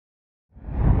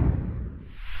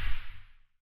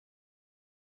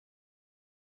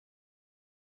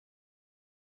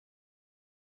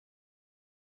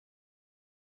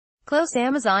Close.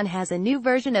 Amazon has a new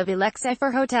version of Alexa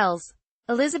for hotels.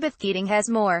 Elizabeth Keating has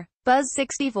more. Buzz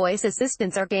 60 voice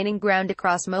assistants are gaining ground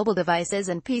across mobile devices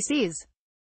and PCs.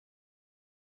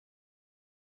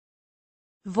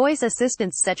 Voice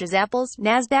assistants such as Apple's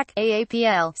Nasdaq,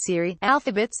 AAPL, Siri,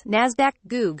 Alphabet's Nasdaq,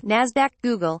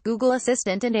 Google, Google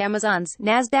Assistant and Amazon's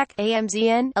Nasdaq,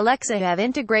 AMZN, Alexa have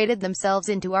integrated themselves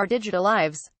into our digital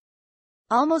lives.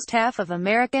 Almost half of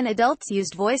American adults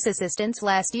used voice assistants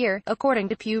last year, according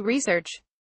to Pew Research.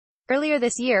 Earlier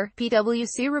this year,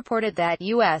 PwC reported that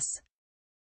U.S.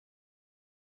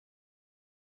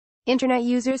 Internet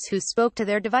users who spoke to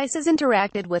their devices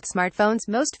interacted with smartphones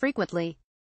most frequently.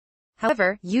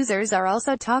 However, users are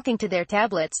also talking to their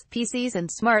tablets, PCs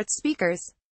and smart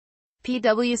speakers.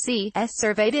 PwC's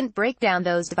survey didn't break down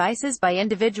those devices by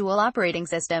individual operating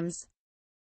systems.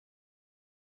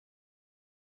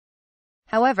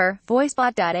 However,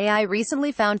 VoiceBot.ai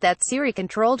recently found that Siri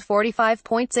controlled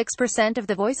 45.6% of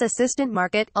the voice assistant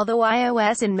market, although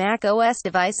iOS and Mac OS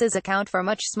devices account for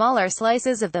much smaller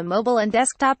slices of the mobile and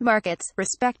desktop markets,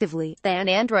 respectively, than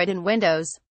Android and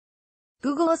Windows.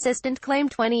 Google Assistant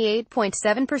claimed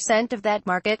 28.7% of that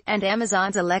market, and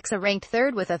Amazon's Alexa ranked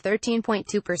third with a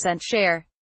 13.2% share.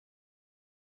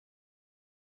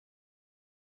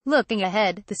 Looking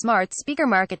ahead, the smart speaker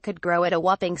market could grow at a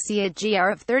whopping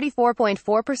CAGR of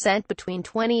 34.4% between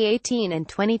 2018 and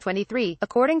 2023,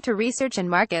 according to Research and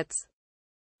Markets.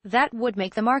 That would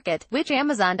make the market, which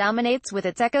Amazon dominates with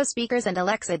its Echo speakers and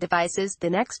Alexa devices,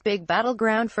 the next big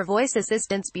battleground for voice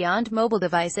assistants beyond mobile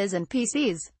devices and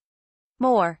PCs.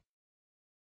 More.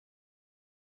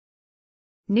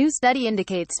 New study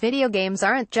indicates video games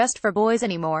aren't just for boys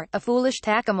anymore, a foolish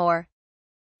takamore.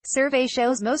 Survey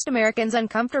shows most Americans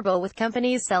uncomfortable with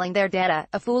companies selling their data,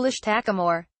 a foolish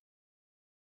takamore.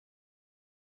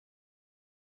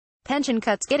 Pension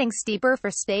cuts getting steeper for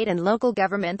state and local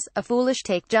governments, a foolish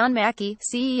take. John Mackey,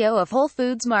 CEO of Whole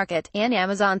Foods Market, an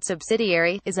Amazon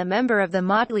subsidiary, is a member of the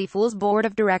Motley Fool's board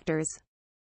of directors.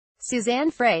 Suzanne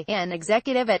Frey, an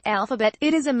executive at Alphabet,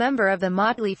 is a member of the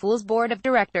Motley Fool's board of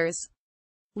directors.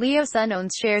 Leo Sun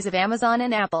owns shares of Amazon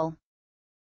and Apple.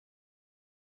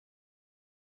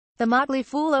 The Motley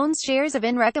Fool owns shares of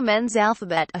and recommends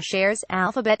Alphabet, A shares,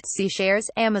 Alphabet, C shares,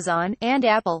 Amazon, and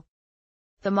Apple.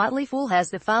 The Motley Fool has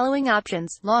the following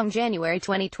options: long January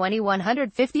 2020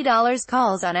 $150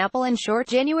 calls on Apple and short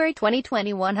January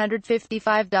 2020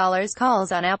 $155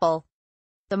 calls on Apple.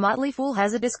 The Motley Fool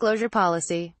has a disclosure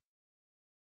policy.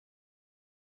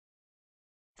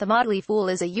 The Motley Fool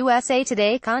is a USA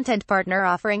Today content partner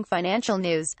offering financial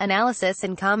news, analysis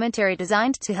and commentary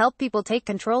designed to help people take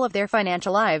control of their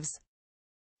financial lives.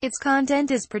 Its content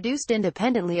is produced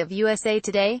independently of USA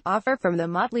Today. Offer from the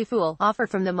Motley Fool. Offer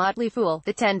from the Motley Fool.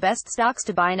 The 10 best stocks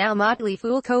to buy now. Motley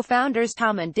Fool co-founders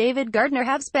Tom and David Gardner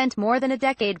have spent more than a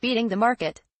decade beating the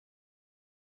market.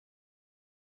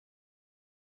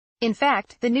 In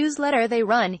fact, the newsletter they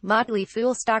run, Motley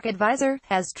Fool Stock Advisor,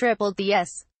 has tripled the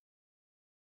S.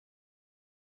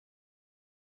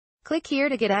 Click here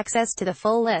to get access to the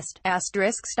full list.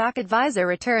 Stock Advisor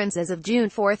returns as of June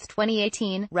 4,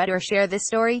 2018. Read or share this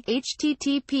story.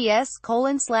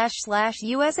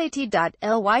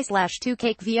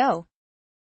 https://usat.ly/2cakevo